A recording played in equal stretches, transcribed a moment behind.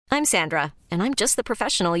I'm Sandra, and I'm just the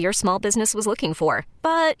professional your small business was looking for.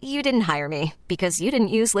 But you didn't hire me because you didn't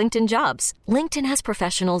use LinkedIn Jobs. LinkedIn has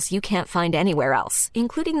professionals you can't find anywhere else,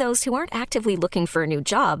 including those who aren't actively looking for a new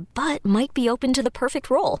job, but might be open to the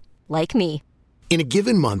perfect role, like me. In a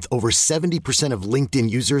given month, over 70% of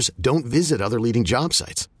LinkedIn users don't visit other leading job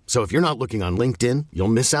sites. So if you're not looking on LinkedIn, you'll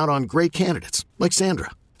miss out on great candidates like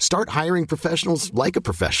Sandra. Start hiring professionals like a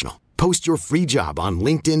professional. Post your free job on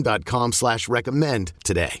linkedin.com/recommend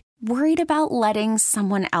today. Worried about letting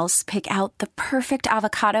someone else pick out the perfect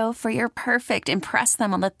avocado for your perfect impress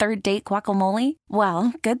them on the third date guacamole?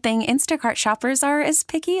 Well, good thing Instacart shoppers are as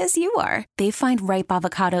picky as you are. They find ripe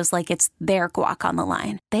avocados like it's their guac on the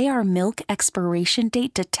line. They are milk expiration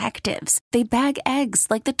date detectives. They bag eggs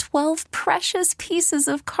like the 12 precious pieces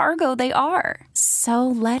of cargo they are. So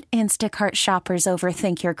let Instacart shoppers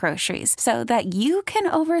overthink your groceries so that you can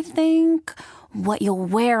overthink what you'll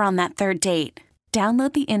wear on that third date.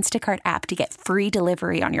 Download the Instacart app to get free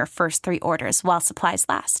delivery on your first 3 orders while supplies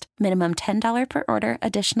last. Minimum $10 per order.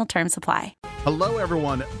 Additional terms apply. Hello,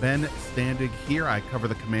 everyone. Ben Standig here. I cover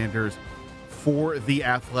the Commanders for The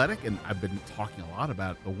Athletic, and I've been talking a lot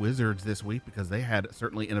about the Wizards this week because they had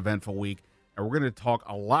certainly an eventful week, and we're going to talk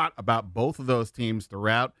a lot about both of those teams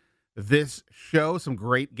throughout this show. Some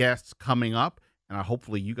great guests coming up, and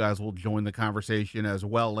hopefully you guys will join the conversation as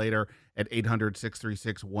well later at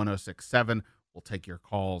 800-636-1067. We'll take your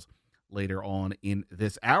calls later on in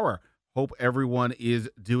this hour. Hope everyone is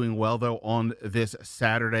doing well, though, on this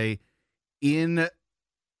Saturday in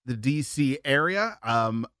the D.C. area.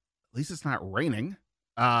 At least it's not raining.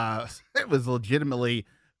 It was legitimately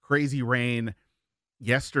crazy rain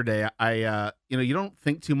yesterday. You don't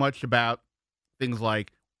think too much about things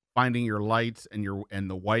like finding your lights and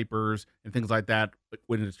the wipers and things like that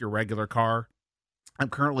when it's your regular car. I'm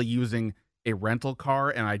currently using a rental car,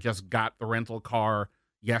 and I just got the rental car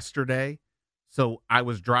yesterday. So I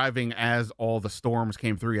was driving as all the storms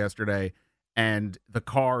came through yesterday, and the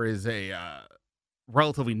car is a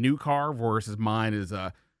relatively new car versus mine is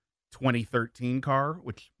a 2013 car,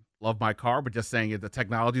 which love my car, but just saying it, the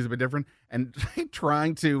technology is a bit different. And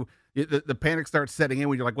trying to, the panic starts setting in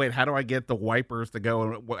when you're like, wait, how do I get the wipers to go?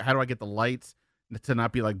 And how do I get the lights to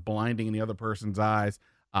not be like blinding in the other person's eyes?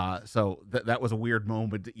 So that was a weird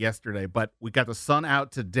moment yesterday, but we got the sun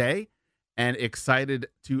out today and excited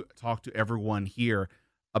to talk to everyone here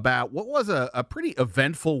about what was a pretty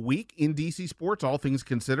eventful week in DC sports, all things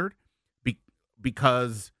considered,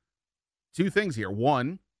 because two things here.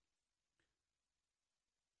 One,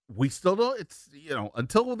 we still don't,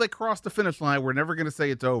 until they cross the finish line, we're never going to say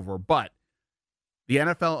it's over, but the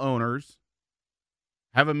NFL owners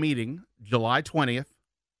have a meeting July 20th,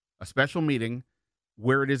 a special meeting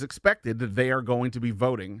where it is expected that they are going to be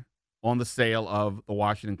voting on the sale of the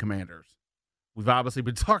Washington Commanders. We've obviously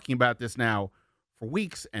been talking about this now for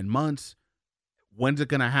weeks and months. When's it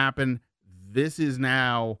going to happen? This is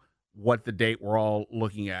now what the date we're all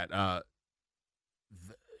looking at.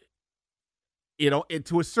 It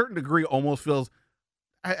to a certain degree almost feels,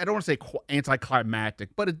 I don't want to say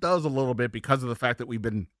anticlimactic, but it does a little bit because of the fact that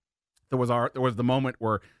there was the moment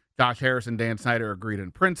where Josh Harris and Dan Snyder agreed in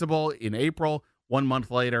principle in April. 1 month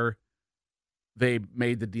later, they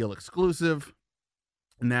made the deal exclusive.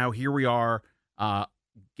 Now here we are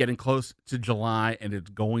getting close to July, and it's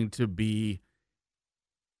going to be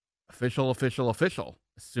official,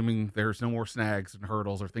 assuming there's no more snags and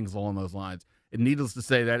hurdles or things along those lines. And needless to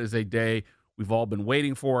say, that is a day we've all been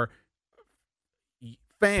waiting for.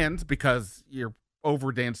 Fans, because you're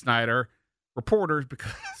over Dan Snyder. Reporters,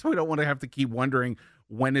 because we don't want to have to keep wondering,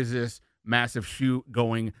 when is this massive shoe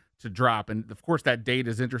going to drop? And of course, that date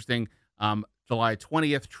is interesting. July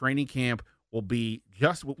 20th, training camp will be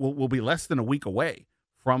will be less than a week away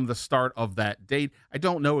from the start of that date. I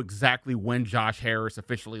don't know exactly when Josh Harris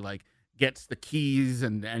officially gets the keys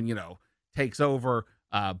and takes over,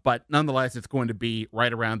 but nonetheless, it's going to be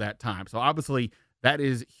right around that time. So obviously, that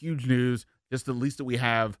is huge news. Just at least that we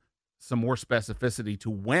have some more specificity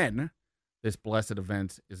to when this blessed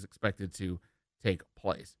event is expected to take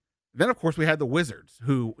place. Then, of course, we had the Wizards,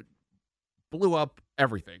 who blew up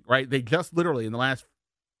everything, right? They just literally, in the last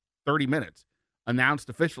 30 minutes, announced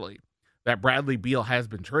officially that Bradley Beal has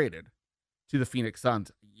been traded to the Phoenix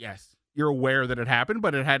Suns. Yes, you're aware that it happened,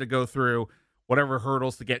 but it had to go through whatever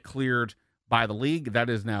hurdles to get cleared by the league. That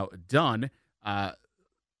is now done.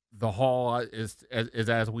 The haul is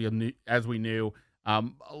as we knew. A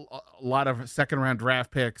lot of second-round draft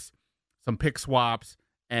picks, some pick swaps,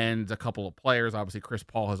 and a couple of players. Obviously, Chris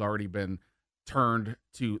Paul has already been turned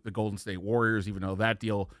to the Golden State Warriors, even though that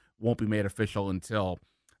deal won't be made official until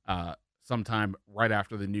sometime right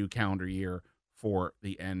after the new calendar year for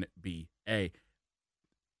the NBA.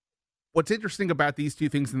 What's interesting about these two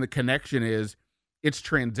things and the connection is it's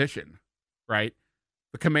transition, right?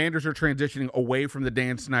 The Commanders are transitioning away from the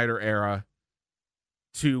Dan Snyder era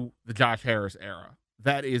to the Josh Harris era.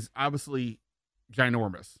 That is obviously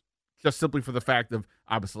ginormous, just simply for the fact of,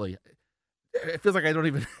 obviously, it feels like I don't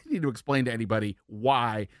even need to explain to anybody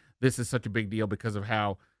why this is such a big deal because of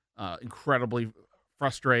how incredibly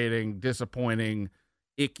frustrating, disappointing,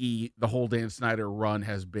 icky the whole Dan Snyder run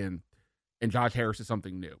has been. And Josh Harris is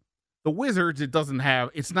something new. The Wizards,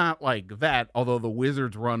 it's not like that, although the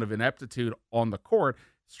Wizards' run of ineptitude on the court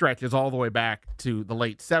stretches all the way back to the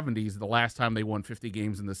late 70s, the last time they won 50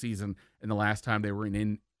 games in the season and the last time they were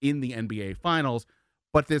in the NBA Finals.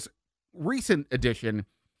 But this recent edition,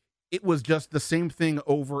 it was just the same thing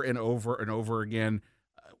over and over and over again.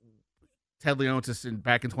 Ted Leonsis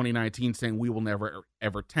back in 2019 saying we will never,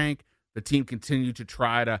 ever tank. The team continued to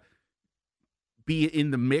try to be in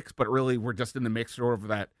the mix, but really we're just in the mix sort of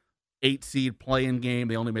that 8-seed play-in game.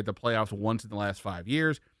 They only made the playoffs once in the last 5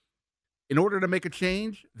 years. In order to make a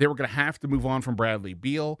change, they were going to have to move on from Bradley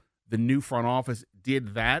Beal. The new front office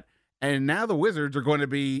did that. And now the Wizards are going to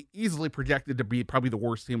be easily projected to be probably the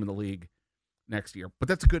worst team in the league next year. But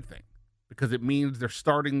that's a good thing because it means they're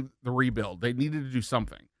starting the rebuild. They needed to do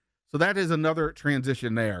something. So that is another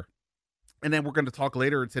transition there. And then we're going to talk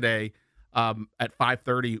later today at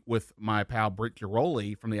 5:30 with my pal Britt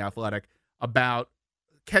Giroli from The Athletic about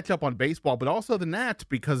catch up on baseball, but also the Nats,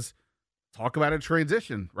 because talk about a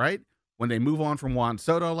transition, right? When they move on from Juan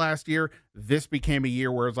Soto last year, this became a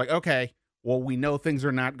year where it's like, okay, well, we know things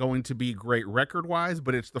are not going to be great record-wise,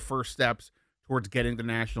 but it's the first steps towards getting the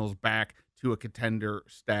Nationals back to a contender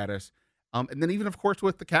status. And then even, of course,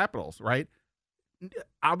 with the Capitals, right?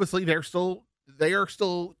 Obviously, they are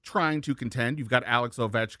still trying to contend. You've got Alex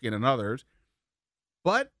Ovechkin and others.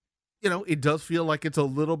 But, it does feel like it's a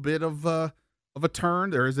little bit of a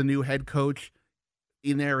turn. There is a new head coach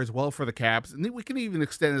in there as well for the Caps. And we can even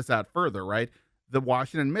extend this out further, right? The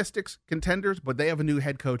Washington Mystics contenders, but they have a new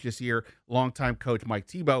head coach this year, longtime coach Mike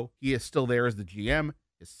Thibault. He is still there as the GM.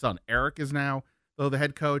 His son Eric is now, though, the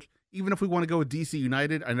head coach. Even if we want to go with DC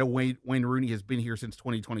United, I know Wayne Rooney has been here since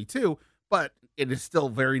 2022, but it is still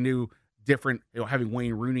very new, different, having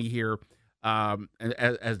Wayne Rooney here and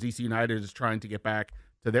as DC United is trying to get back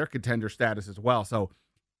to their contender status as well. So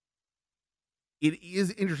it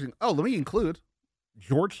is interesting. Oh, let me include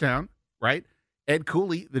Georgetown, right? Ed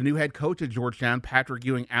Cooley, the new head coach at Georgetown, Patrick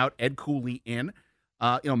Ewing out, Ed Cooley in.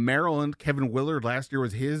 Maryland, Kevin Willard last year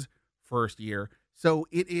was his first year. So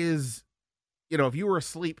it is, if you were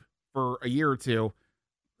asleep for a year or two,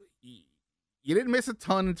 you didn't miss a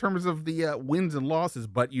ton in terms of the wins and losses,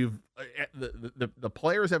 but the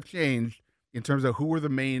players have changed in terms of who are the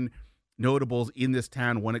main notables in this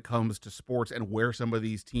town when it comes to sports and where some of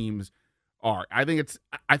these teams are. I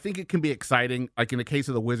think it can be exciting. Like in the case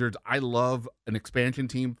of the Wizards, I love an expansion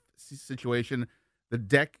team situation. The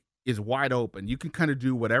deck is wide open. You can kind of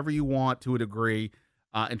do whatever you want to a degree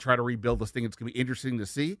and try to rebuild this thing. It's going to be interesting to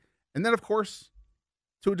see. And then, of course,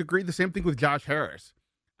 to a degree, the same thing with Josh Harris.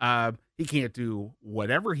 He can't do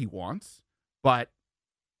whatever he wants, but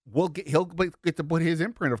he'll get to put his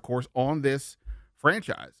imprint, of course, on this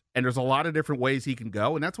franchise. And there's a lot of different ways he can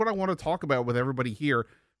go. And that's what I want to talk about with everybody here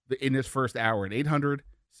in this first hour at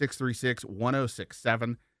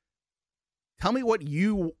 800-636-1067. Tell me what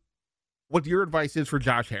your advice is for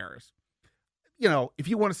Josh Harris. If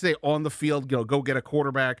you want to say on the field, go get a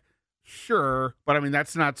quarterback, sure. But I mean,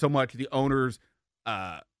 that's not so much the owner's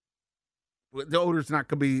not going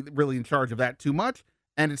to be really in charge of that too much.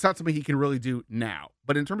 And it's not something he can really do now.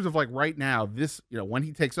 But in terms of like right now, this, when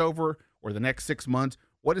he takes over or the next 6 months,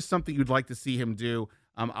 what is something you'd like to see him do?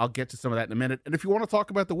 I'll get to some of that in a minute. And if you want to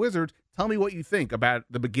talk about the Wizards, tell me what you think about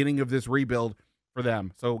the beginning of this rebuild for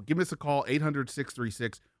them. So give us a call,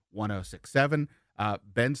 800-636-1067.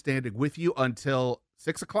 Ben Standig with you until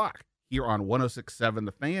 6 o'clock here on 106.7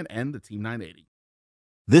 The Fan and the Team 980.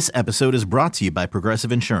 This episode is brought to you by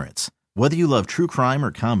Progressive Insurance. Whether you love true crime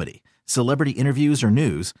or comedy, celebrity interviews or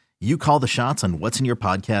news, you call the shots on what's in your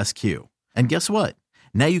podcast queue. And guess what?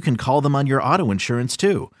 Now you can call them on your auto insurance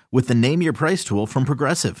too with the Name Your Price tool from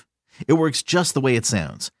Progressive. It works just the way it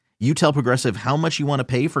sounds. You tell Progressive how much you want to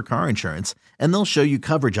pay for car insurance, and they'll show you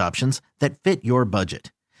coverage options that fit your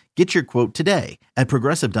budget. Get your quote today at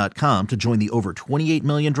Progressive.com to join the over 28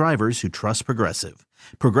 million drivers who trust Progressive.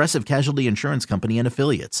 Progressive Casualty Insurance Company and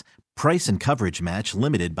Affiliates. Price and coverage match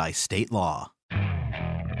limited by state law.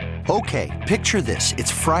 Okay, picture this.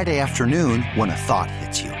 It's Friday afternoon when a thought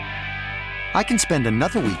hits you. I can spend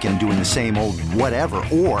another weekend doing the same old whatever,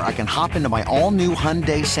 or I can hop into my all-new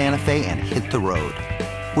Hyundai Santa Fe and hit the road.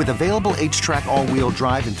 With available H-Track all-wheel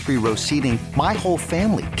drive and 3-row seating, my whole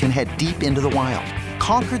family can head deep into the wild.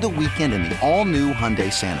 Conquer the weekend in the all-new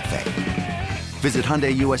Hyundai Santa Fe. Visit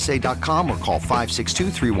HyundaiUSA.com or call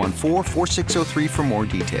 562-314-4603 for more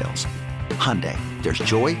details. Hyundai, there's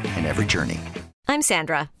joy in every journey. I'm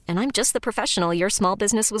Sandra, and I'm just the professional your small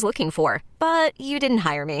business was looking for. But you didn't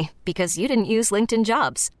hire me because you didn't use LinkedIn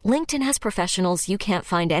Jobs. LinkedIn has professionals you can't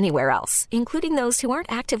find anywhere else, including those who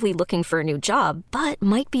aren't actively looking for a new job, but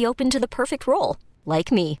might be open to the perfect role,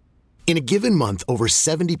 like me. In a given month, over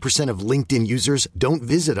 70% of LinkedIn users don't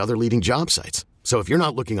visit other leading job sites. So if you're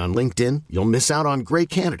not looking on LinkedIn, you'll miss out on great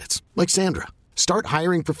candidates like Sandra. Start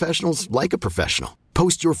hiring professionals like a professional.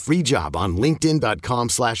 Post your free job on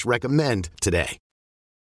linkedin.com/recommend today.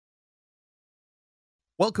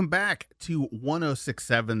 Welcome back to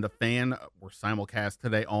 106.7 The Fan. We're simulcast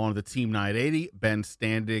today on the Team 980. Ben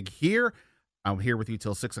Standig here. I'm here with you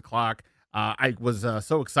till 6 o'clock. I was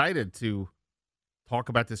so excited to talk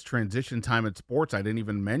about this transition time in sports. I didn't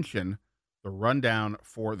even mention the rundown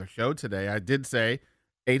for the show today. I did say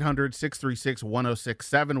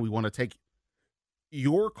 800-636-1067. We want to take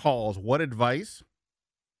your calls. What advice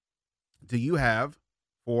do you have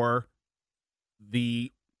for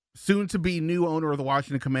the soon-to-be new owner of the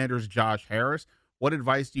Washington Commanders, Josh Harris? What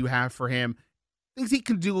advice do you have for him? Things he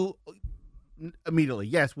can do immediately.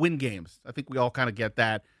 Yes, win games. I think we all kind of get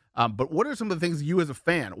that. But what are some of the things you as a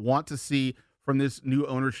fan want to see from this new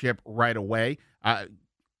ownership right away?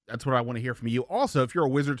 That's what I want to hear from you. Also, if you're a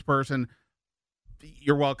Wizards person,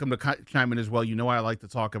 you're welcome to chime in as well. You know I like to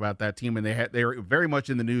talk about that team, and they're very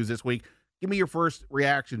much in the news this week. Give me your first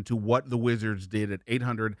reaction to what the Wizards did at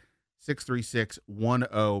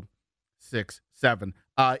 800-636-1067.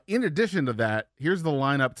 In addition to that, here's the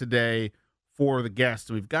lineup today for the guests.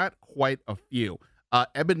 We've got quite a few.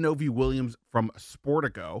 Eben Novy-Williams from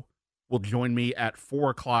Sportico will join me at 4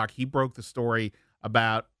 o'clock. He broke the story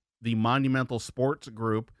about the Monumental Sports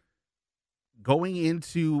Group going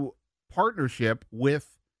into partnership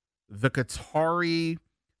with the Qatari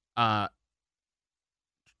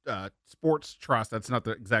Sports Trust. That's not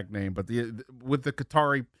the exact name, but with the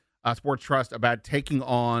Qatari Sports Trust about taking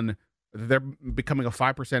on, they're becoming a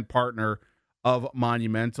 5% partner of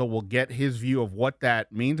Monumental. We'll get his view of what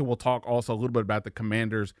that means, and we'll talk also a little bit about the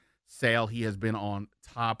Commanders' sale. He has been on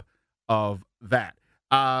top of that.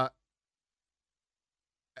 At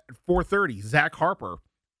 4:30, Zach Harper,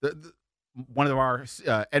 one of our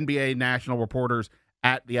NBA national reporters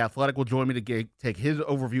at The Athletic, will join me to take his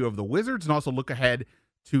overview of the Wizards and also look ahead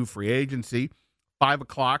to free agency. 5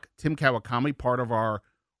 o'clock, Tim Kawakami, part of our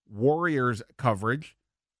Warriors coverage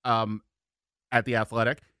at The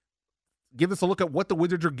Athletic, give us a look at what the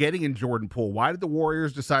Wizards are getting in Jordan Poole. Why did the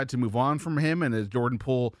Warriors decide to move on from him? And is Jordan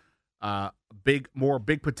Poole more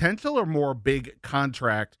big potential or more big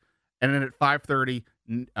contract? And then at 5:30,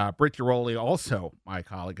 Britt Giroli, also my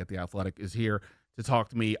colleague at The Athletic, is here to talk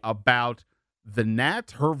to me about the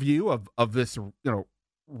Nats, her view of this,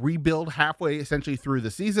 rebuild halfway essentially through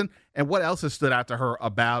the season, and what else has stood out to her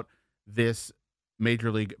about this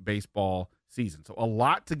Major League Baseball season. So a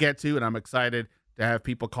lot to get to, and I'm excited to have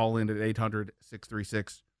people call in at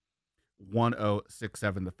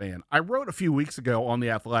 800-636-1067, The Fan. I wrote a few weeks ago on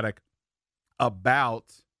The Athletic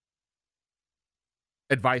about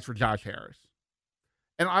advice for Josh Harris.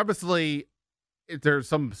 And obviously, there's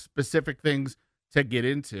some specific things to get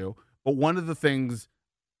into, but one of the things,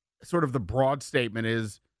 sort of the broad statement,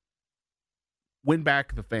 is win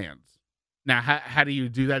back the fans. Now, how do you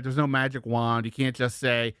do that? There's no magic wand. You can't just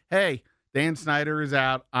say, hey, Dan Snyder is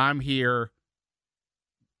out, I'm here,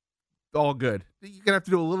 all good. You're going to have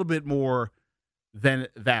to do a little bit more than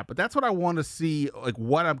that. But that's what I want to see,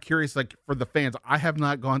 what I'm curious, for the fans. I have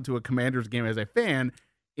not gone to a Commanders game as a fan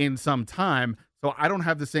in some time, so I don't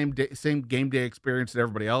have the same game day experience that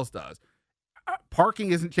everybody else does.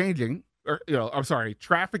 Parking isn't changing,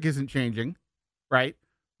 traffic isn't changing, right?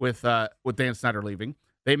 With Dan Snyder leaving,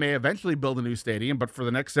 they may eventually build a new stadium, but for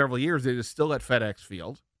the next several years, it is still at FedEx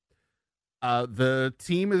Field. The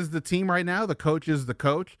team is the team right now. The coach is the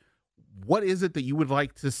coach. What is it that you would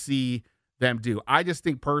like to see them do? I just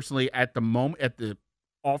think personally, at the moment,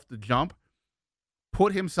 off the jump,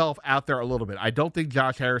 put himself out there a little bit. I don't think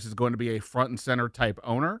Josh Harris is going to be a front and center type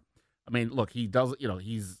owner. I mean, look, he does,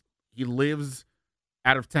 he lives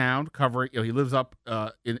out of town covering, he lives up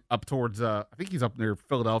towards, I think he's up near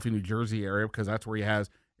Philadelphia, New Jersey area, because that's where he has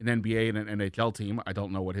an NBA and an NHL team. I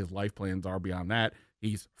don't know what his life plans are beyond that.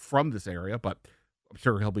 He's from this area, but I'm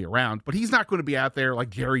sure he'll be around. But he's not going to be out there like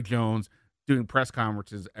Jerry Jones doing press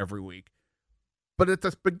conferences every week. But at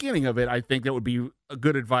the beginning of it, I think that would be a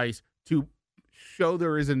good advice to show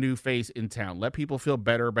there is a new face in town. Let people feel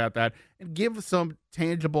better about that and give some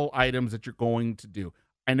tangible items that you're going to do.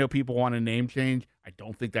 I know people want a name change. I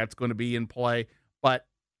don't think that's going to be in play, but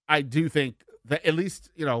I do think that at least,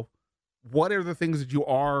 what are the things that you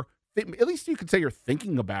are, at least you could say you're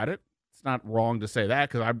thinking about it. It's not wrong to say that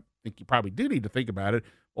because I think you probably do need to think about it.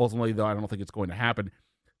 Ultimately, though, I don't think it's going to happen.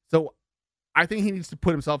 So I think he needs to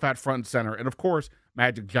put himself out front and center. And, of course,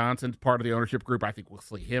 Magic Johnson's part of the ownership group. I think we'll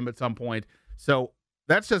see him at some point. So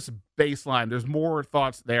that's just baseline. There's more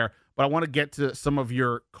thoughts there, but I want to get to some of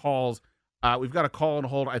your calls. We've got a call on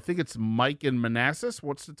hold. I think it's Mike in Manassas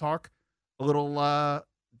wants to talk a little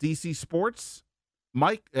DC sports.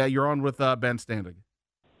 Mike, you're on with Ben Standig.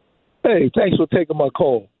 Hey, thanks for taking my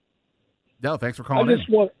call. No, thanks for calling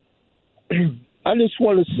I just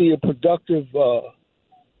want to see a productive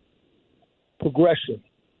progression.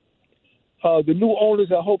 The new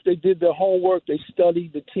owners, I hope they did their homework, they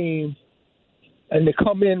studied the team, and they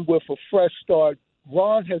come in with a fresh start.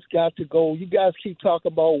 Ron has got to go. You guys keep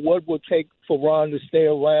talking about what would take for Ron to stay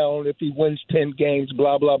around if he wins 10 games,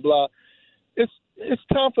 blah, blah, blah. It's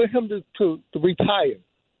time for him to retire.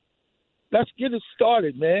 Let's get it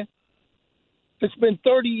started, man. It's been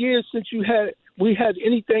 30 years since we had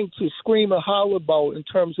anything to scream and holler about in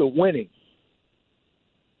terms of winning.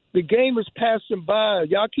 The game is passing by.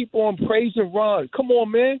 Y'all keep on praising Ron. Come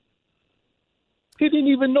on, man. He didn't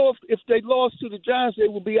even know if they lost to the Giants, they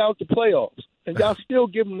would be out the playoffs. And y'all still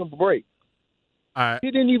giving them a break.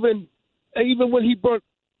 He didn't even when he burnt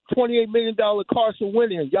 $28 million Carson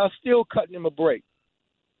Wentz in, y'all still cutting him a break.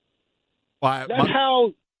 Well, That's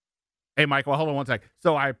how. Hey, Michael, hold on one sec.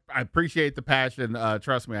 So I appreciate the passion.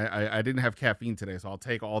 Trust me, I didn't have caffeine today, so I'll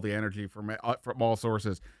take all the energy from all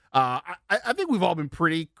sources. I think we've all been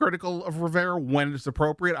pretty critical of Rivera when it's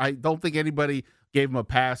appropriate. I don't think anybody gave him a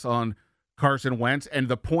pass on Carson Wentz. And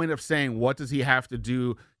the point of saying what does he have to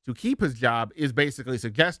do to keep his job is basically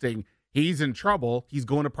suggesting he's in trouble. He's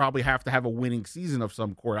going to probably have to have a winning season of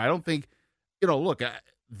some sort. I don't think, look,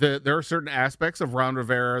 there are certain aspects of Ron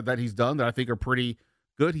Rivera that he's done that I think are pretty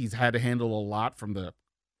good. He's had to handle a lot from the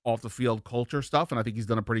off the field culture stuff, and I think he's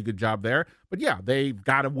done a pretty good job there. But yeah, they've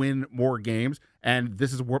got to win more games, and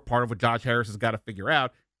this is part of what Josh Harris has got to figure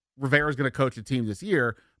out. Rivera's going to coach a team this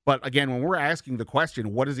year, but again, when we're asking the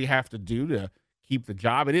question, what does he have to do to keep the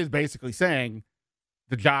job? It is basically saying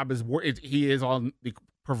the job is he is on the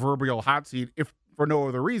proverbial hot seat. If for no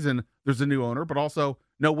other reason, there's a new owner, but also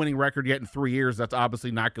no winning record yet in 3 years. That's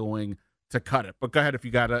obviously not going to cut it. But go ahead if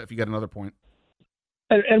you got another point.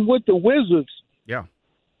 And with the Wizards, yeah,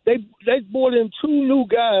 they brought in 2 new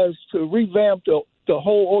guys to revamp the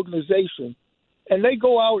whole organization, and they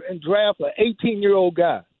go out and draft an 18-year-old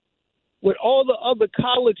guy. With all the other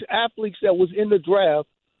college athletes that was in the draft,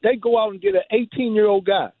 they go out and get an 18-year-old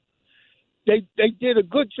guy. They did a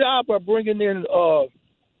good job by bringing in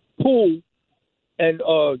Poole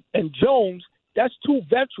and Jones. That's 2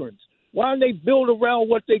 veterans. Why don't they build around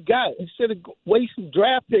what they got instead of wasting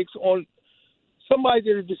draft picks on somebody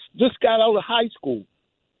that just got out of high school?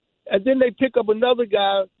 And then they pick up another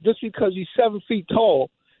guy just because he's 7 feet tall.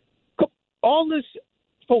 All this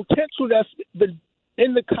potential that's been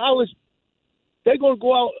in the college, they're going to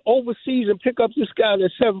go out overseas and pick up this guy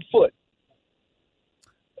that's 7 foot.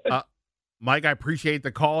 Mike, I appreciate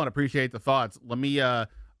the call and appreciate the thoughts. Let me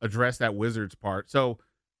address that Wizards part. So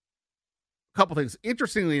a couple things.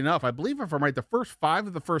 Interestingly enough, I believe if I'm right, the first 5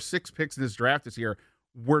 of the first 6 picks in this draft this year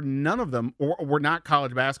were none of them or were not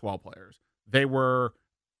college basketball players. They were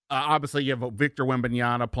obviously you have Victor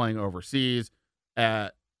Wembanyama playing overseas. Well,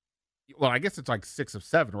 I guess it's like 6 of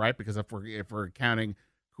 7, right? Because if we're counting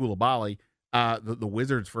Coulibaly, the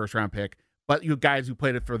Wizards' first round pick, but you have guys who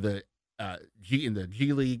played it for the in the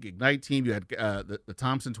G League Ignite team. You had the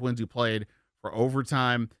Thompson twins who played for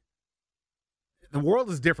overtime. The world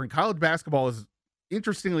is different. College basketball is,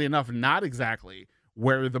 interestingly enough, not exactly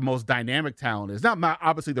where the most dynamic talent is. Now,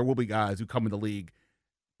 obviously, there will be guys who come in the league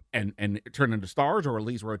and turn into stars or at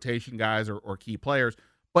least rotation guys or key players.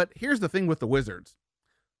 But here's the thing with the Wizards.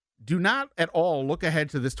 Do not at all look ahead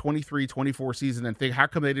to this 23-24 season and think, how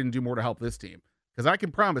come they didn't do more to help this team? Because I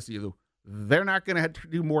can promise you, they're not going to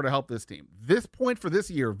do more to help this team. This point for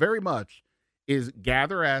this year very much is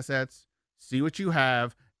gather assets, see what you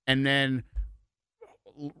have, and then,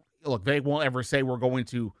 look, they won't ever say we're going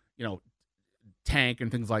to, tank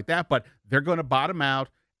and things like that, but they're going to bottom out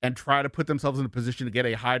and try to put themselves in a position to get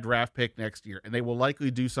a high draft pick next year. And they will likely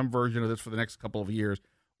do some version of this for the next couple of years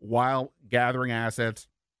while gathering assets,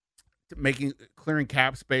 clearing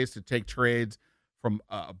cap space to take trades from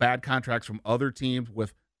bad contracts from other teams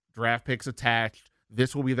with draft picks attached.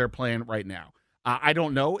 This will be their plan right now. I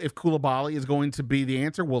don't know if Koulibaly is going to be the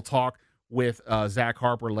answer. We'll talk with Zach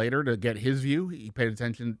Harper later to get his view. He paid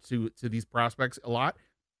attention to these prospects a lot.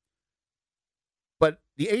 But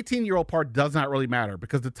the 18-year-old part does not really matter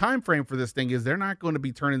because the time frame for this thing is they're not going to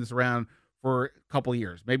be turning this around for a couple of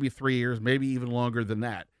years, maybe 3 years, maybe even longer than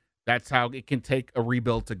that. That's how it can take a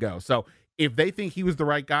rebuild to go. So if they think he was the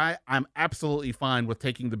right guy, I'm absolutely fine with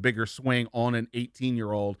taking the bigger swing on an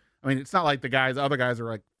 18-year-old. I mean, it's not like other guys are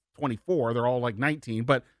like 24. They're all like 19.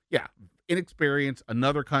 But, yeah, inexperience,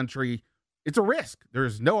 another country. It's a risk.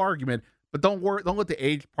 There's no argument. But don't let the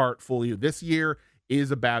age part fool you. This year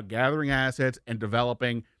is about gathering assets and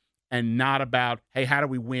developing and not about, hey, how do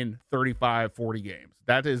we win 35, 40 games?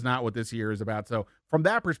 That is not what this year is about. So from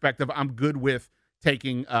that perspective, I'm good with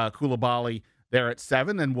taking Koulibaly there at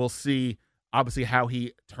 7, and we'll see, obviously, how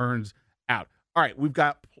he turns out. All right, we've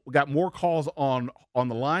got more calls on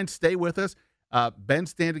the line. Stay with us. Ben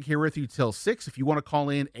Standig here with you till 6. If you want to call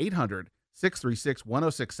in,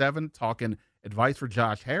 800-636-1067, talking advice for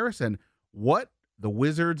Josh Harris and what the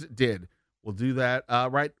Wizards did. We'll do that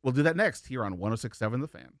We'll do that next here on 106.7 The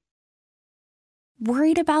Fan.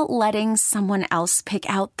 Worried about letting someone else pick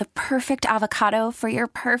out the perfect avocado for your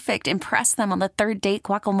perfect impress them on the third date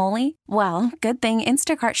guacamole? Well, good thing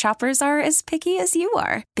Instacart shoppers are as picky as you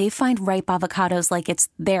are. They find ripe avocados like it's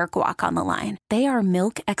their guac on the line. They are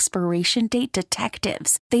milk expiration date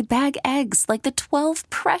detectives. They bag eggs like the 12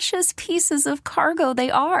 precious pieces of cargo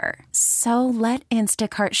they are. So let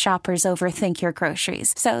Instacart shoppers overthink your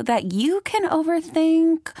groceries so that you can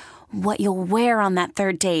overthink what you'll wear on that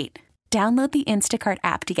third date. Download the Instacart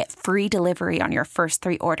app to get free delivery on your first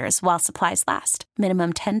 3 orders while supplies last.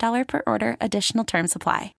 Minimum $10 per order. Additional terms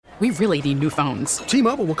apply. We really need new phones.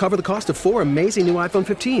 T-Mobile will cover the cost of 4 amazing new iPhone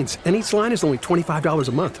 15s, and each line is only $25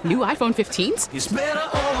 a month. New iPhone 15s? It's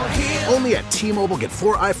better over here. Only at T-Mobile, get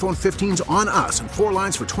 4 iPhone 15s on us and 4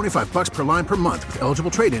 lines for $25 per line per month with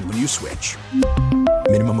eligible trade-in when you switch.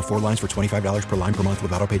 Minimum of 4 lines for $25 per line per month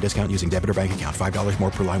with autopay discount using debit or bank account. $5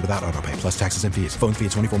 more per line without autopay, plus taxes and fees. Phone fee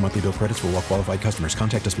at 24 monthly bill credits for well qualified customers.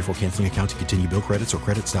 Contact us before canceling account to continue bill credits or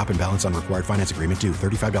credit stop and balance on required finance agreement due.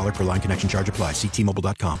 $35 per line connection charge applies. See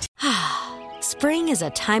T-Mobile.com. Spring is a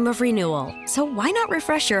time of renewal, so why not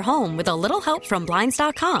refresh your home with a little help from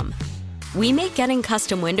Blinds.com? We make getting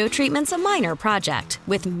custom window treatments a minor project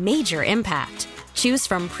with major impact. Choose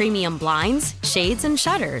from premium blinds, shades, and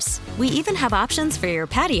shutters. We even have options for your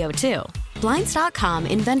patio, too. Blinds.com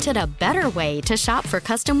invented a better way to shop for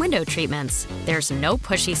custom window treatments. There's no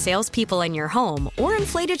pushy salespeople in your home or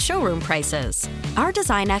inflated showroom prices. Our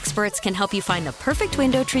design experts can help you find the perfect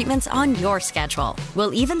window treatments on your schedule.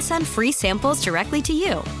 We'll even send free samples directly to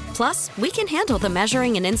you. Plus, we can handle the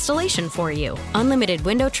measuring and installation for you. Unlimited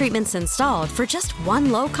window treatments installed for just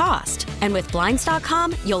one low cost. And with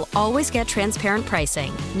Blinds.com, you'll always get transparent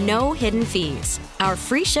pricing. No hidden fees. Our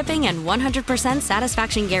free shipping and 100%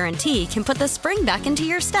 satisfaction guarantee can put the spring back into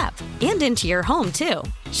your step and into your home, too.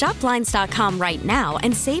 Shop Blinds.com right now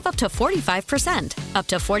and save up to 45%. Up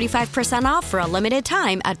to 45% off for a limited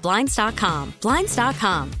time at Blinds.com.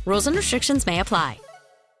 Blinds.com. Rules and restrictions may apply.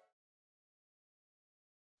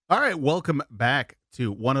 All right, welcome back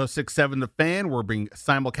to 106.7 The Fan. We're being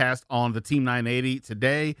simulcast on the Team 980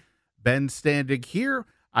 today. Ben Standig here.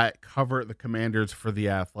 I cover the Commanders for The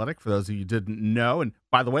Athletic, for those of you who didn't know. And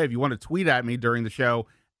by the way, if you want to tweet at me during the show,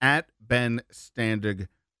 at Ben Standig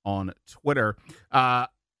on Twitter. The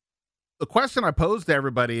question I posed to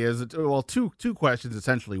everybody is, well, two questions,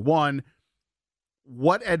 essentially. One,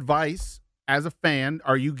 what advice, as a fan,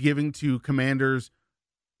 are you giving to Commanders'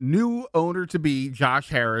 new owner-to-be, Josh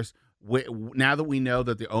Harris, now that we know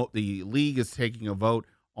that the league is taking a vote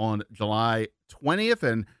on July 20th,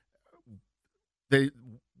 and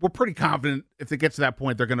we're pretty confident if it gets to that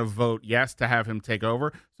point, they're going to vote yes to have him take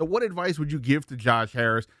over. So what advice would you give to Josh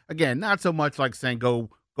Harris? Again, not so much like saying go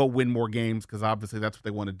win more games, because obviously that's what they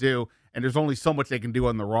want to do, and there's only so much they can do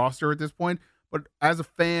on the roster at this point. But as a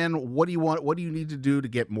fan, what do you need to do to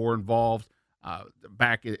get more involved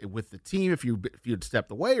back with the team if you'd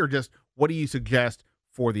stepped away, or just what do you suggest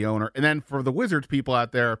for the owner? And then for the Wizards people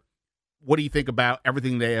out there, what do you think about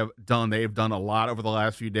everything they have done? They have done a lot over the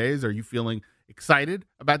last few days. Are you feeling excited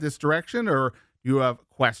about this direction, or you have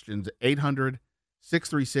questions?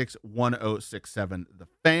 800-636-1067. The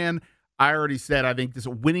Fan. I already said I think this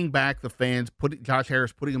winning back the fans, Josh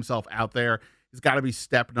Harris putting himself out there, has got to be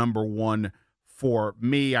step number one for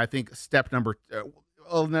me. I think step number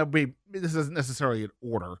this isn't necessarily an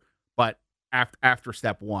order, but after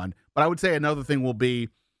step one. But I would say another thing will be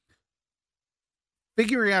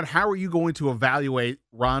figuring out how are you going to evaluate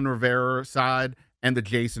Ron Rivera's side and the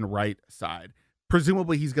Jason Wright side.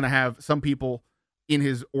 Presumably, he's going to have some people in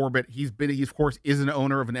his orbit. He, of course, is an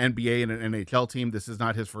owner of an NBA and an NHL team. This is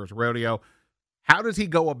not his first rodeo. How does he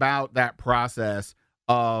go about that process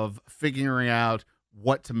of figuring out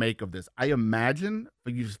what to make of this? I imagine,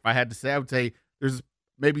 if I had to say, I would say there's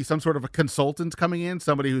maybe some sort of a consultant coming in,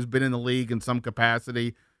 somebody who's been in the league in some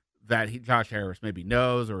capacity that Josh Harris maybe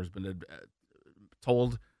knows or has been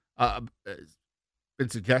told, been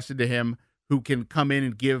suggested to him, who can come in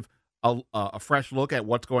and give a fresh look at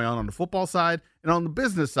what's going on the football side. And on the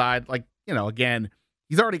business side, like, again,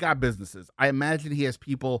 he's already got businesses. I imagine he has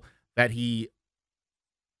people that he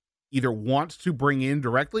either wants to bring in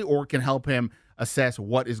directly or can help him assess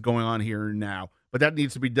what is going on here and now. But that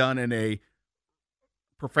needs to be done in a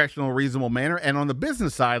professional, reasonable manner. And on the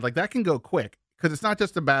business side, like, that can go quick because it's not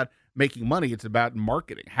just about making money. It's about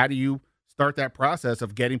marketing. How do you start that process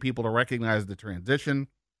of getting people to recognize the transition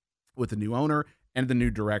with the new owner and the new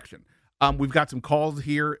direction? We've got some calls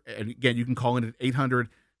here. And again, you can call in at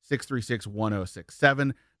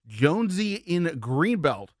 800-636-1067. Jonesy in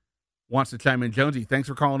Greenbelt wants to chime in. Jonesy, thanks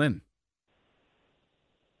for calling in.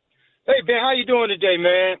 Hey, Ben, how you doing today,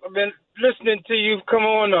 man? I've been listening to you come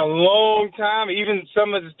on a long time, even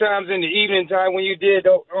some of the times in the evening time when you did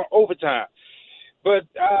overtime. But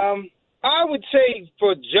I would say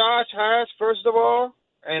for Josh Harris, first of all,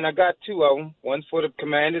 and I got two of them, one for the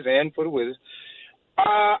Commanders and for the Wizards,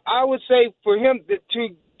 I would say for him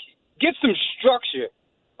to get some structure.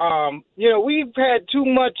 We've had too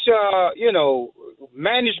much,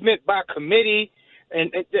 management by committee,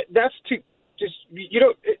 and that's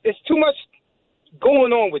it's too much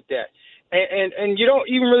going on with that. And you don't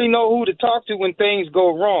even really know who to talk to when things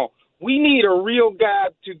go wrong. We need a real guy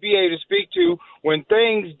to be able to speak to when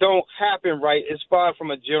things don't happen right as far from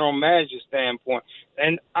a general manager standpoint.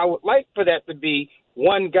 And I would like for that to be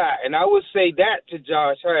one guy. And I would say that to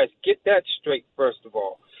Josh Harris. Get that straight, first of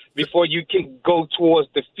all, before you can go towards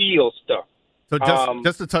the field stuff. So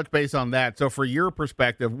just to touch base on that. So for your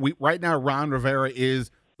perspective, right now Ron Rivera is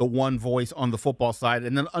the one voice on the football side.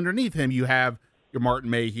 And then underneath him, you have your Martin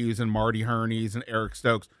Mayhews and Marty Herneys and Eric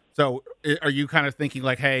Stokes. So are you kind of thinking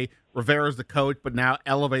like, hey, Rivera's the coach, but now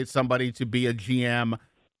elevate somebody to be a GM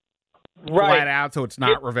flat out so it's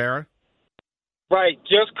not Rivera? Right.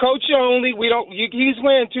 Just coach only. He's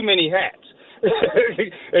wearing too many hats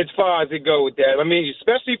as far as it goes with that. I mean,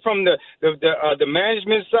 especially from the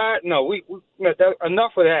management side. No, we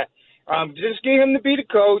enough of that. Just get him to be the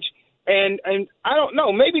coach. And I don't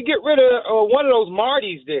know, maybe get rid of one of those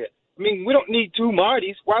Martys there. I mean, we don't need two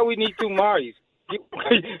Martys. Why we need two Martys?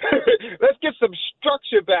 Let's get some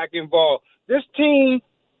structure back involved. This team,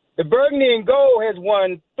 the Burgundy and Gold, has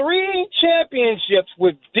won 3 championships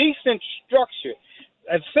with decent structure.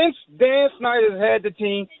 And since Dan Snyder's had the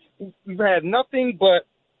team, we've had nothing but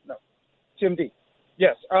Tim D.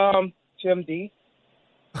 Yes, Tim D.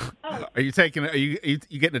 Are you getting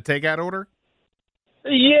a takeout order?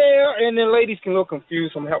 Yeah, and then ladies can look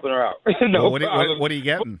confused. I'm helping her out. What are you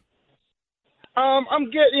getting? I'm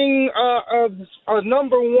getting a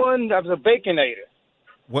number one that's a Baconator.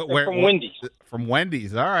 From Wendy's. From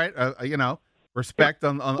Wendy's. All right. Respect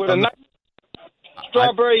on with a nice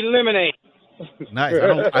strawberry lemonade. Nice.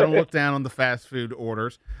 I don't look down on the fast food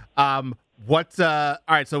orders. All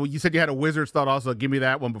right. So you said you had a Wizards thought. Also, give me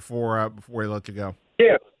that one before we let you go.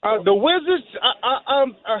 Yeah. The Wizards.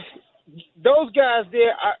 Those guys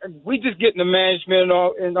there, we just getting the management and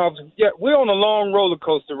all. Yeah, we're on a long roller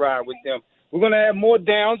coaster ride with them. We're going to have more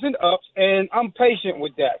downs and ups, and I'm patient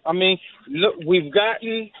with that. I mean, look, we've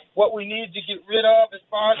gotten what we need to get rid of as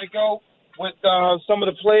far as to go with some of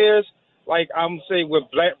the players. Like I'm saying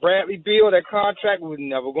with Bradley Beal, that contract, we're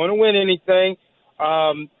never going to win anything.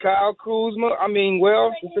 Kyle Kuzma,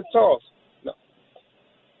 it's a toss. No.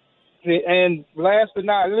 And last but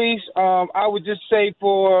not least, I would just say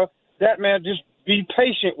for that, man, just be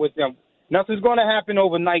patient with them. Nothing's going to happen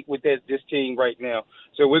overnight with this team right now.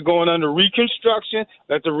 So we're going under reconstruction.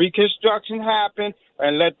 Let the reconstruction happen,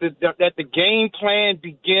 and let the game plan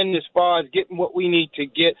begin as far as getting what we need to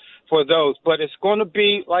get for those. But it's going to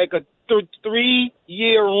be like a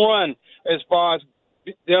 3-year run as far as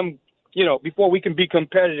them, before we can be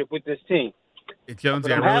competitive with this team.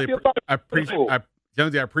 Jonesy, I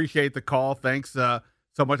appreciate the call. Thanks so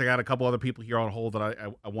much. I got a couple other people here on hold that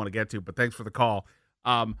I want to get to, but thanks for the call.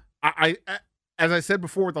 I as I said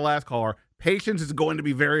before with the last caller, patience is going to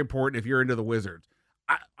be very important if you're into the Wizards.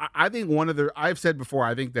 I think I've said before,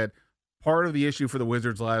 I think that part of the issue for the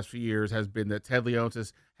Wizards the last few years has been that Ted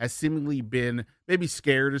Leonsis has seemingly been, maybe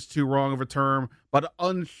scared is too wrong of a term, but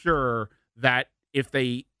unsure that if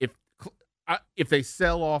they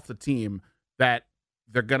sell off the team, that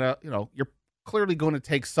they're going to, you're clearly going to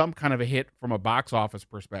take some kind of a hit from a box office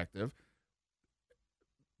perspective.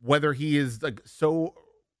 Whether he is like so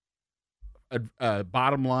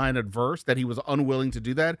bottom line adverse that he was unwilling to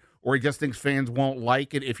do that, or he just thinks fans won't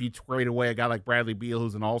like it if you trade away a guy like Bradley Beal,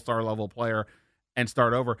 who's an all-star level player, and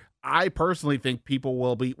start over. I personally think people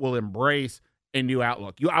will embrace a new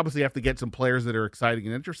outlook. You obviously have to get some players that are exciting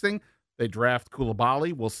and interesting. They draft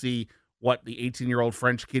Koulibaly. We'll see what the 18-year-old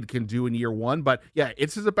French kid can do in year one. But yeah,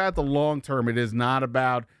 it's just about the long term. It is not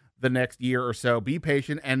about the next year or so. Be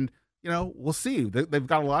patient, and we'll see. They've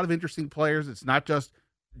got a lot of interesting players. It's not just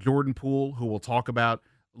Jordan Poole, who we'll talk about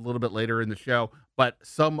a little bit later in the show, but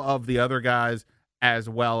some of the other guys as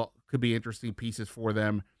well could be interesting pieces for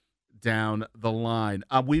them down the line.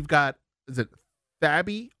 We've got, is it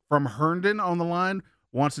Fabby from Herndon on the line?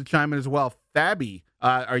 Wants to chime in as well. Fabby,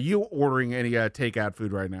 are you ordering any takeout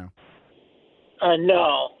food right now?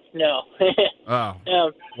 No. Oh,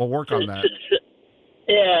 we'll work on that.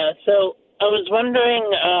 Yeah, so I was wondering,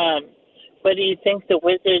 whether you think the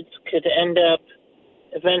Wizards could end up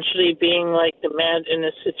eventually being like in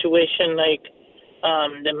a situation like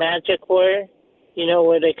the Magic were,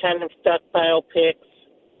 where they kind of stockpile picks,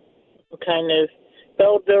 kind of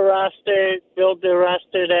build their roster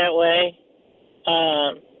that way.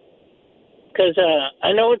 Because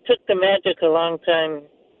I know it took the Magic a long time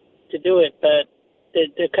to do it, but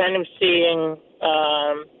they're kind of seeing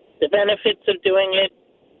the benefits of doing it,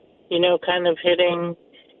 kind of hitting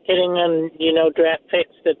on, draft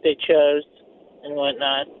picks that they chose and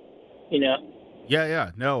whatnot, Yeah.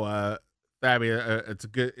 No, Fabby,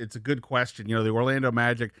 it's a good question. The Orlando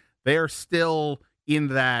Magic, they are still in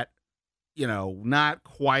that, not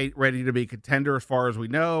quite ready to be contender as far as we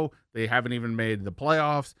know. They haven't even made the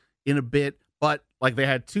playoffs in a bit, but like they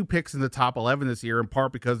had 2 picks in the top 11 this year, in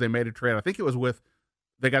part because they made a trade. I think it was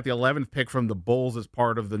they got the 11th pick from the Bulls as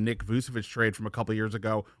part of the Nick Vucevic trade from a couple of years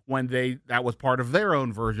ago, when that was part of their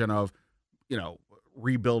own version of,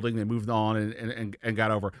 rebuilding. They moved on and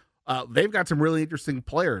got over. They've got some really interesting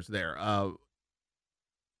players there.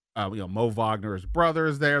 Mo Wagner's brother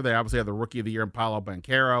is there. They obviously have the rookie of the year in Paolo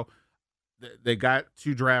Banchero. They got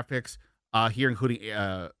 2 draft picks here, including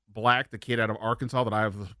Black, the kid out of Arkansas that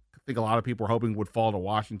I think a lot of people are hoping would fall to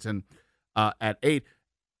Washington at 8.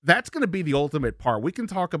 That's going to be the ultimate part. We can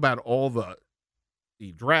talk about all the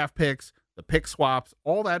draft picks, the pick swaps,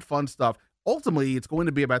 all that fun stuff. Ultimately, it's going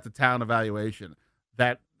to be about the talent evaluation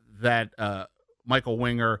that Michael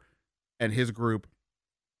Winger and his group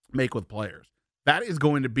make with players. That is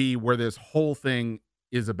going to be where this whole thing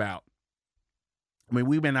is about. I mean,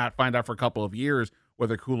 we may not find out for a couple of years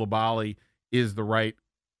whether Koulibaly is the right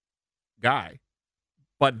guy,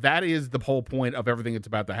 but that is the whole point of everything that's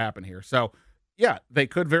about to happen here. So, yeah, they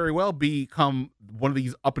could very well become one of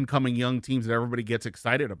these up-and-coming young teams that everybody gets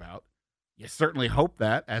excited about. You certainly hope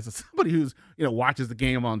that, as somebody who's watches the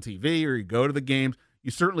game on TV or you go to the games, you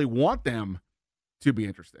certainly want them to be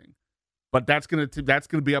interesting. But that's gonna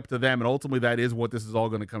be up to them, and ultimately that is what this is all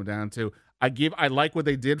going to come down to. I like what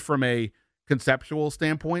they did from a conceptual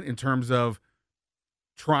standpoint in terms of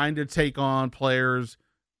trying to take on players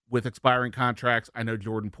with expiring contracts. I know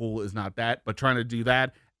Jordan Poole is not that, but trying to do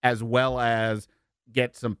that as well as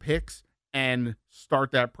get some picks and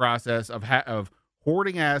start that process of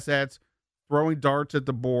hoarding assets, throwing darts at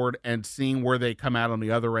the board, and seeing where they come out on the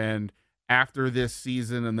other end after this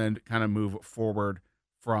season, and then kind of move forward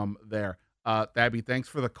from there. Abby, thanks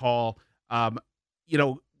for the call. Going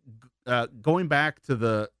back to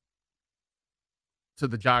the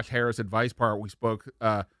Josh Harris advice part, we spoke.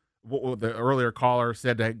 What the earlier caller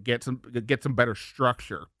said, to get some better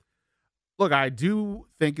structure. Look, I do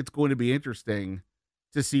think it's going to be interesting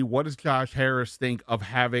to see what does Josh Harris think of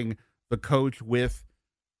having the coach with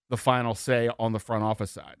the final say on the front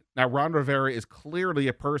office side. Now, Ron Rivera is clearly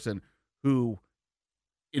a person who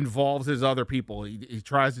involves his other people. He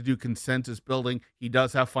tries to do consensus building. He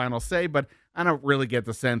does have final say, but I don't really get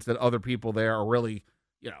the sense that other people there are really,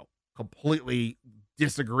 completely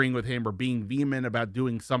disagreeing with him or being vehement about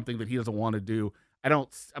doing something that he doesn't want to do.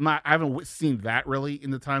 I haven't seen that really in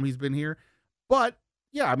the time he's been here. But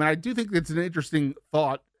yeah, I mean, I do think it's an interesting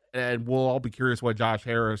thought, and we'll all be curious what Josh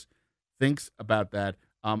Harris thinks about that.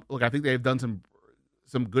 Look, I think they've done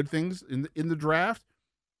some good things in the draft.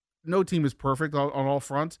 No team is perfect on all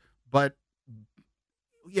fronts, but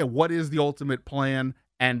yeah, what is the ultimate plan?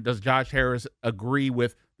 And does Josh Harris agree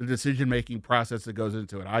with the decision-making process that goes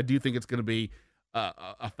into it? I do think it's going to be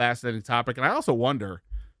a fascinating topic. And I also wonder,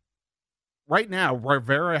 right now,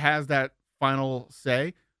 Rivera has that final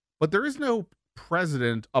say, but there is no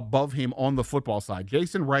president above him on the football side.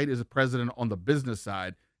 Jason Wright is a president on the business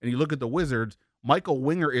side. And you look at the Wizards, Michael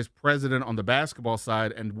Winger is president on the basketball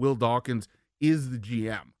side, and Will Dawkins is the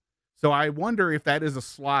GM. So I wonder if that is a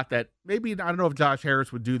slot that maybe, I don't know if Josh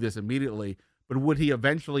Harris would do this immediately, but would he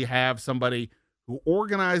eventually have somebody who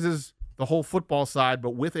organizes the whole football side,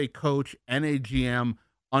 but with a coach and a GM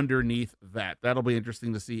underneath that? That'll be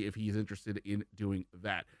interesting to see if he's interested in doing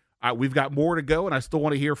that. We've got more to go, and I still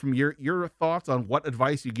want to hear from your thoughts on what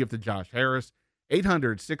advice you give to Josh Harris.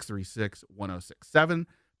 800-636-1067.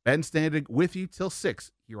 Ben Standig with you till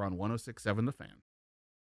 6 here on 106.7 The Fan.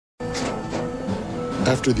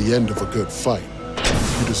 After the end of a good fight,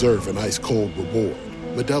 you deserve an ice-cold reward.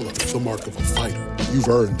 Modelo is the mark of a fighter. You've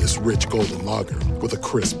earned this rich golden lager with a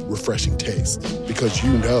crisp, refreshing taste. Because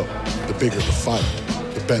you know, the bigger the fight,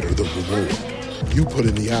 the better the reward. You put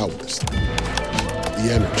in the hours, the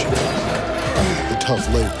energy, the tough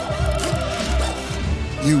labor.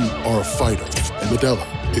 You are a fighter, and Modelo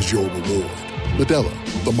is your reward. Modelo,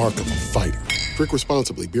 the mark of a fighter. Drink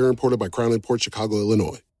responsibly. Beer imported by Crown Imports, Chicago,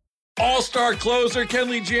 Illinois. All-star closer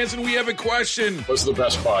Kenley Jansen, we have a question. What's the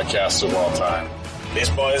best podcast of all time?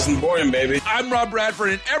 Baseball isn't boring, baby. I'm Rob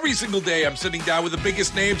Bradford, and every single day I'm sitting down with the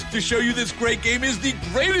biggest names to show you this great game is the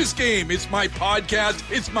greatest game. It's my podcast.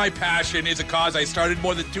 It's my passion. It's a cause I started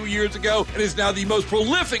more than 2 years ago and is now the most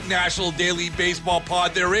prolific national daily baseball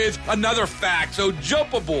pod there is. Another fact, so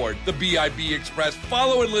jump aboard the BIB Express.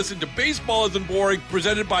 Follow and listen to Baseball Isn't Boring,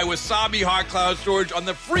 presented by Wasabi Hot Cloud Storage on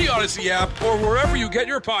the free Odyssey app or wherever you get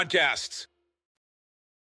your podcasts.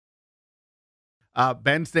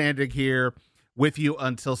 Ben Standig here, with you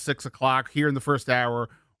until 6 o'clock. Here in the first hour,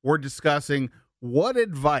 we're discussing what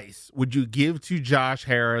advice would you give to Josh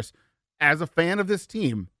Harris as a fan of this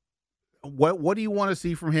team? What do you want to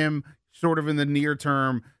see from him sort of in the near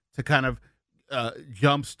term to kind of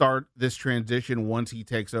jumpstart this transition once he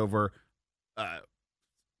takes over,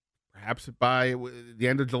 perhaps by the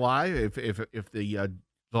end of July, if the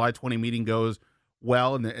July 20 meeting goes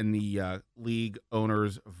well and the league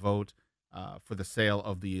owners vote for the sale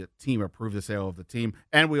of the team, approve the sale of the team.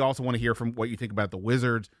 And we also want to hear from what you think about the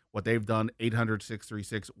Wizards, what they've done.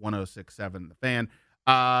 800-636-1067, The Fan.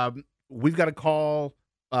 We've got a call.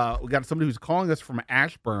 We got somebody who's calling us from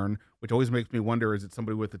Ashburn, which always makes me wonder, is it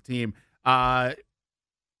somebody with the team?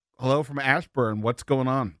 Hello from Ashburn. What's going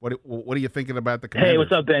on? What are you thinking about the Commanders? Hey,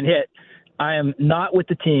 what's up, Ben? I am not with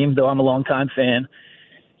the team, though I'm a longtime fan.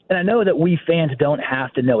 And I know that we fans don't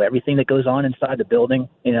have to know everything that goes on inside the building.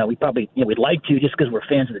 We probably, we'd like to just because we're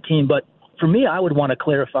fans of the team. But for me, I would want to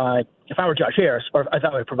clarify, if I were Josh Harris, or if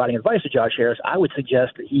I were providing advice to Josh Harris, I would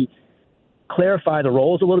suggest that he clarify the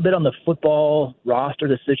roles a little bit on the football roster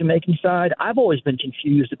decision-making side. I've always been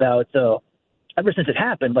confused about, ever since it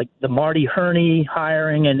happened, like the Marty Herney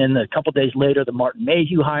hiring and then a couple days later the Martin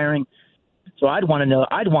Mayhew hiring. So I'd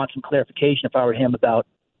want some clarification if I were him about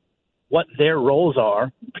what their roles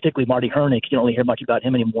are, particularly Marty Herney, because you don't really hear much about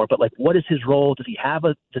him anymore. But like, what is his role? Does he have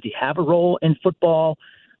a role in football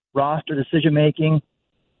roster decision making?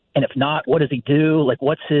 And if not, what does he do? Like,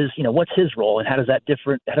 what's his role, and how does that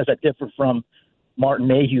differ from Martin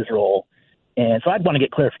Mayhew's role? And so I'd want to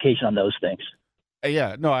get clarification on those things.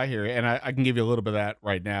 Yeah, no, I hear you, and I can give you a little bit of that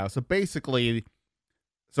right now. So basically,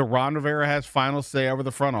 Ron Rivera has final say over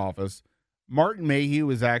the front office. Martin Mayhew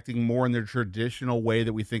is acting more in the traditional way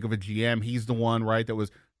that we think of a GM. He's the one, right, that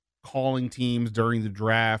was calling teams during the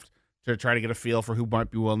draft to try to get a feel for who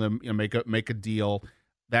might be willing to make a deal,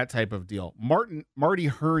 that type of deal. Marty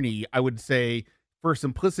Herney, I would say, for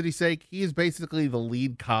simplicity's sake, he is basically the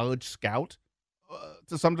lead college scout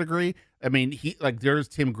to some degree. I mean, there's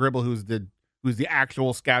Tim Gribble, who's the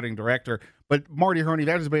actual scouting director, but Marty Herney,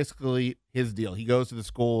 that is basically his deal. He goes to the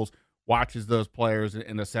schools, watches those players,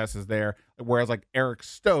 and assesses there. Whereas like Eric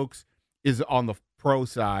Stokes is on the pro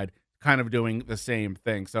side, kind of doing the same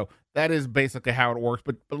thing. So that is basically how it works.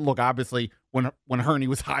 But look, obviously, when Herney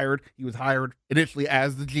was hired, he was hired initially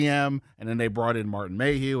as the GM, and then they brought in Martin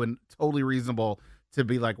Mayhew, and totally reasonable to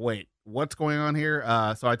be like, wait, what's going on here?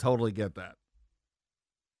 So I totally get that.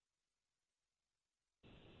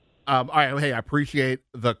 All right, hey, I appreciate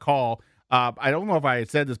the call. I don't know if I had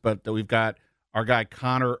said this, but we've got our guy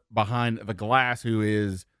Connor behind the glass, who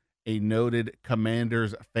is a noted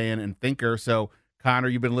Commanders fan and thinker. So, Connor,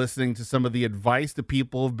 you've been listening to some of the advice that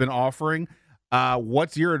people have been offering.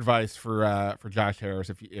 What's your advice for Josh Harris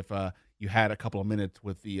if you had a couple of minutes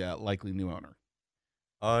with the likely new owner?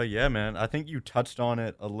 Yeah, man. I think you touched on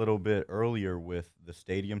it a little bit earlier with the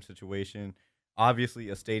stadium situation. Obviously,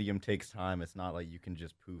 a stadium takes time. It's not like you can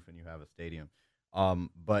just poof and you have a stadium.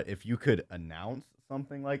 But if you could announce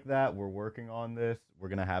something like that, we're working on this, we're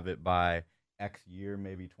going to have it by X year,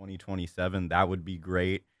 maybe 2027, that would be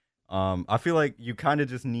great. I feel like you kind of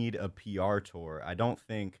just need a PR tour. I don't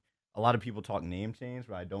think a lot of people talk name change,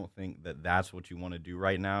 but I don't think that that's what you want to do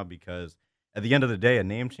right now, because at the end of the day, a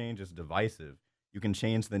name change is divisive. You can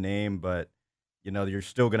change the name, but you're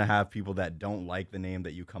still going to have people that don't like the name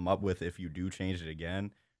that you come up with if you do change it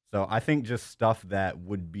again. So I think just stuff that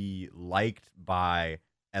would be liked by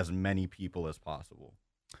as many people as possible.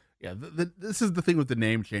 Yeah, this is the thing with the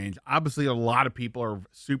name change. Obviously, a lot of people are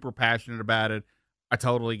super passionate about it. I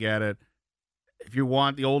totally get it. If you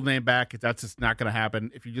want the old name back, that's just not going to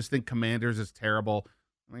happen. If you just think Commanders is terrible,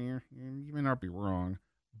 well, you may not be wrong.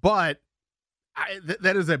 But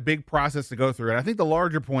that is a big process to go through. And I think the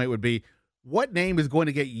larger point would be, what name is going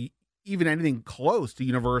to get even anything close to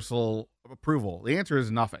universal approval? The answer is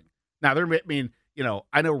nothing. Now,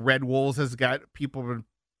 I know Red Wolves has got people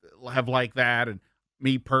have liked that. And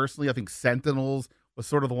me personally, I think Sentinels was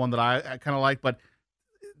sort of the one that I kind of like. But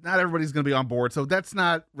not everybody's going to be on board. So that's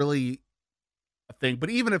not really a thing. But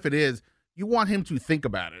even if it is, you want him to think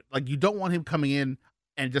about it. Like, you don't want him coming in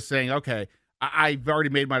and just saying, okay, I've already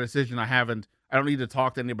made my decision. I don't need to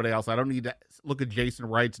talk to anybody else. I don't need to look at Jason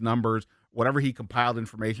Wright's numbers, whatever he compiled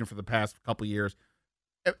information for the past couple of years.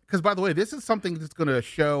 Because, by the way, this is something that's going to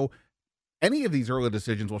show, any of these early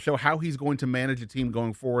decisions will show how he's going to manage a team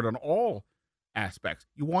going forward on all aspects.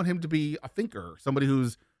 You want him to be a thinker, somebody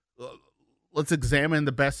who's, let's examine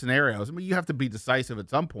the best scenarios. I mean, you have to be decisive at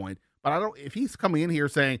some point, but if he's coming in here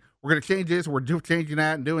saying, we're going to change this, we're changing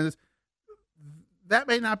that and doing this, that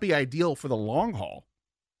may not be ideal for the long haul.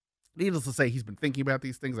 Needless to say, he's been thinking about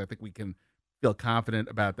these things. I think we can feel confident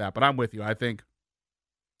about that, but I'm with you. I think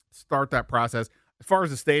start that process. As far as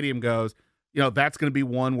the stadium goes, that's going to be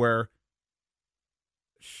one where,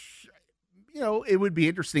 it would be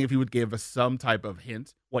interesting if he would give us some type of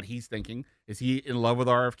hint what he's thinking. Is he in love with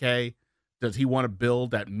RFK? Does he want to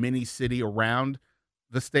build that mini city around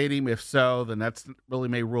the stadium? If so, then that's really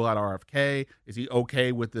may rule out RFK. Is he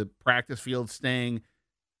okay with the practice field staying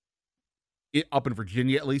up in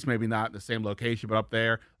Virginia, at least, maybe not in the same location, but up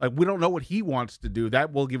there? Like, we don't know what he wants to do.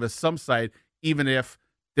 That will give us some sight, even if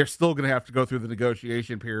they're still going to have to go through the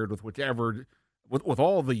negotiation period with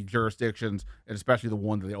all the jurisdictions, and especially the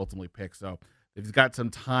one that they ultimately pick. So they've got some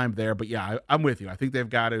time there, but yeah, I'm with you. I think they've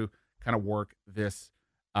got to kind of work this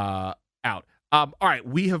out. All right,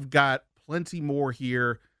 we have got plenty more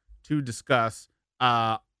here to discuss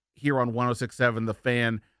here on 106.7 The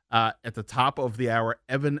Fan. At the top of the hour,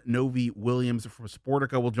 Evan Novi-Williams from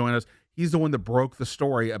Sportica will join us. He's the one that broke the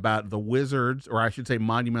story about the Wizards, or I should say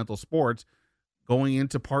Monumental Sports, going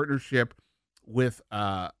into partnership with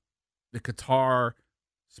the Qatar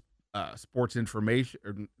Sports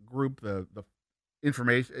Information Group, the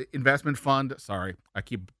Information Investment Fund. Sorry, I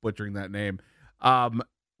keep butchering that name.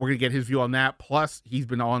 We're going to get his view on that. Plus, he's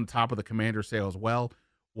been on top of the Commander sale as well.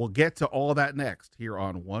 We'll get to all that next here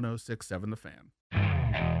on 106.7 The Fan.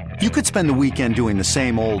 You could spend the weekend doing the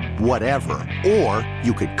same old whatever, or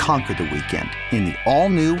you could conquer the weekend in the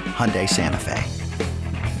all-new Hyundai Santa Fe.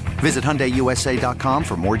 Visit HyundaiUSA.com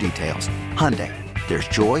for more details. Hyundai, there's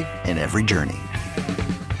joy in every journey.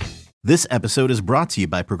 This episode is brought to you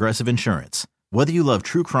by Progressive Insurance. Whether you love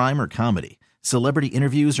true crime or comedy, celebrity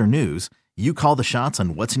interviews or news, you call the shots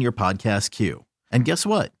on what's in your podcast queue. And guess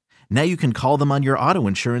what? Now you can call them on your auto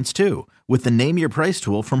insurance too, with the Name Your Price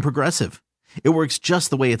tool from Progressive. It works just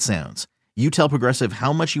the way it sounds. You tell Progressive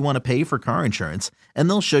how much you want to pay for car insurance, and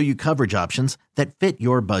they'll show you coverage options that fit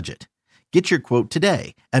your budget. Get your quote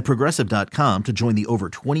today at Progressive.com to join the over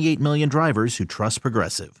 28 million drivers who trust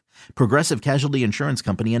Progressive. Progressive Casualty Insurance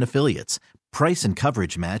Company and Affiliates. Price and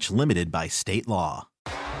coverage match limited by state law.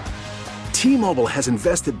 T-Mobile has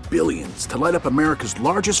invested billions to light up America's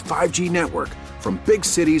largest 5G network, from big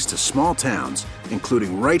cities to small towns,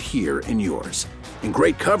 including right here in yours. And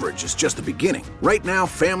great coverage is just the beginning. Right now,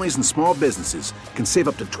 families and small businesses can save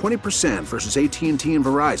up to 20% versus AT&T and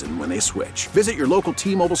Verizon when they switch. Visit your local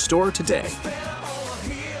T-Mobile store today.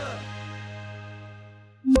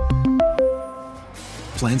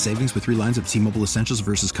 Plan savings with 3 lines of T-Mobile Essentials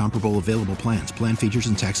versus comparable available plans. Plan features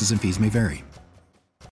and taxes and fees may vary.